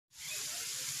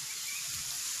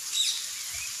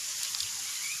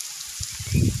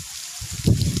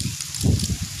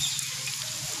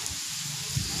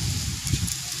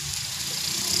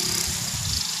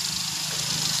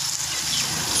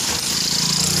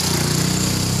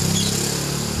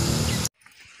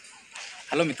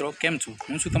Hello मित्रों, केम छो?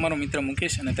 हूँ छूँ तमारो मित्र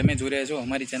मुकेश और तमे जोई रह्या छो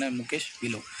अमारी चेनल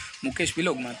मुकेश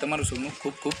व्लॉग में तमारुं सबनुं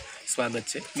खूब खूब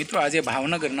स्वागत है। मित्रों, आज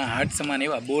भावनगरना हाट समान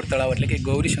एवा बोर तलाव एटले के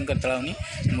गौरीशंकर तलावनी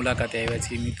मुलाकाते आव्या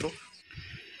छीए।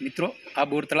 मित्रों आ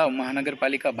बोर तलाव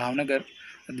महानगरपालिका भावनगर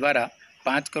द्वारा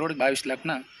 5 करोड़ 22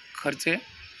 लाखना खर्चे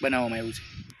बनाववामां आव्युं छे।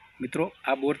 मित्रों,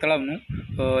 आ बोर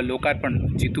तलावनुं लोकार्पण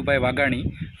जीतुभाई वाघाणी,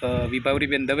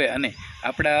 विभावरीबेन दवे अने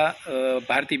आपणा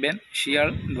भारतीबेन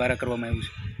शियाळ द्वारा करवामां आव्युं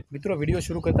छे। मित्रों, वीडियो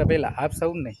शुरू करता पहला आप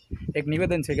सौने एक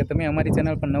निवेदन है कि तमे अमारी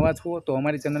चेनल पर नवा छो तो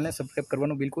अमारी चेनल ने सब्सक्राइब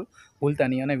करवानुं बिल्कुल भूलता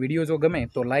नहीं और वीडियो जो गमे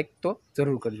तो लाइक तो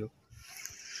जरूर करजो।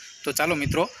 तो चलो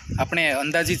मित्रों, आपणे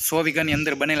अंदाजित 100 वीघानी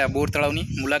अंदर बनेला बोर तलावनी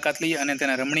मुलाकात लईए अने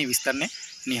तेना रमणीय विस्तारने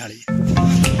निहाळीए।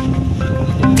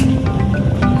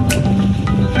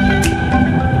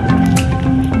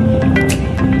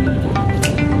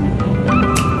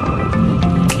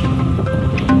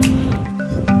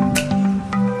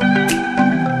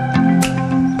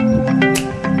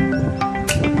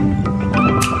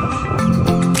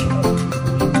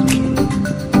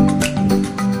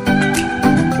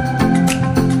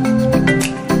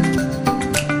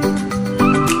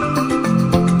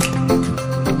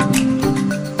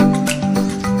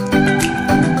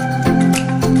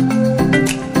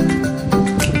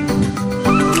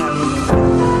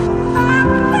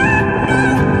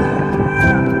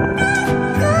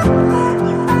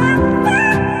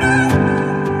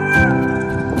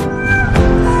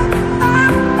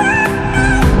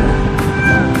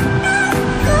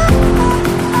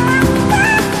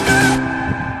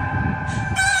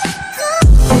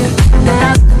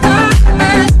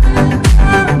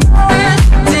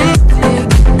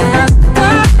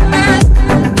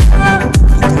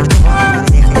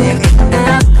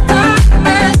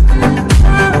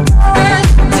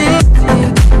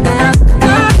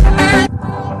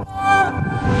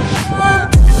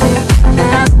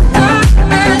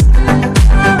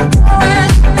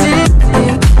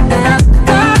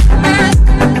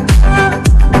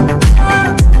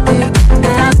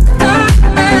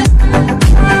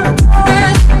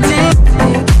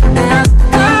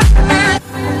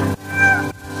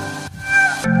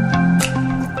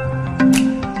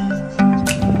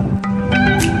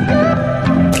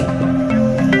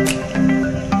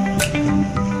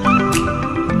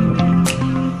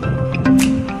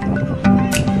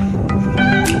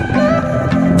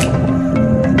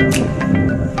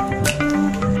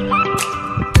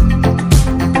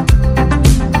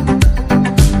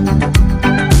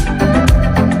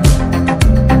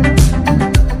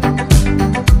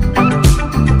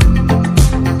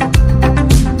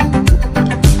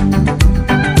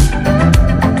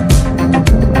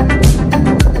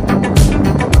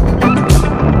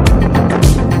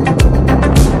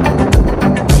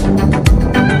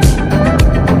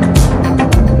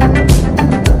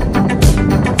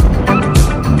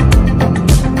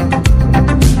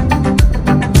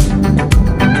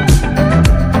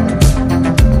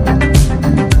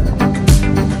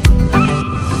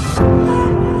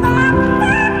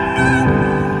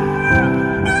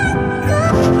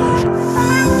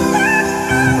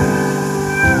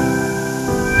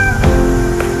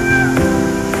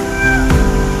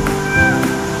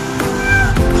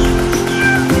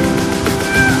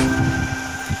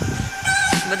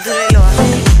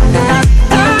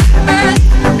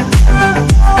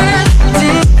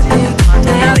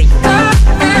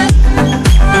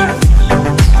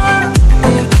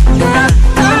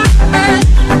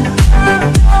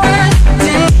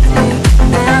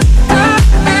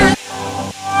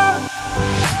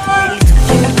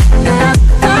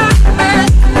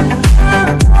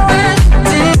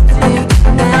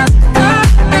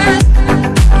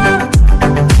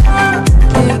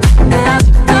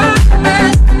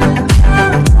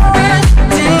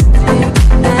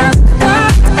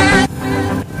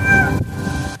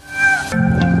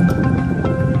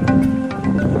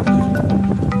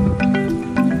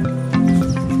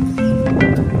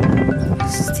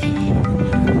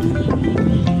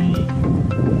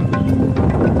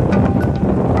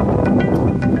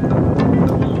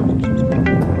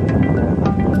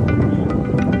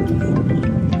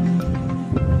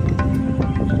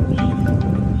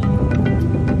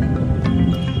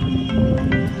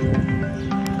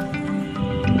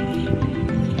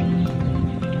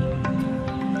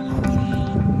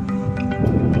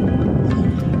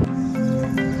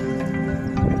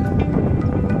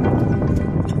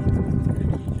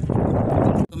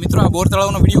 मित्रों, आ बोर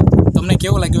तलावनो विडियो तमने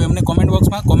केवो लाग्यो एमने कॉमेंट बॉक्स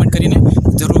में कॉमेंट करीने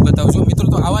जरूर बतावजो। मित्रों,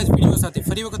 तो आवा ज विडियो साथे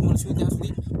फरी वखत मळशुं, त्यां सुधी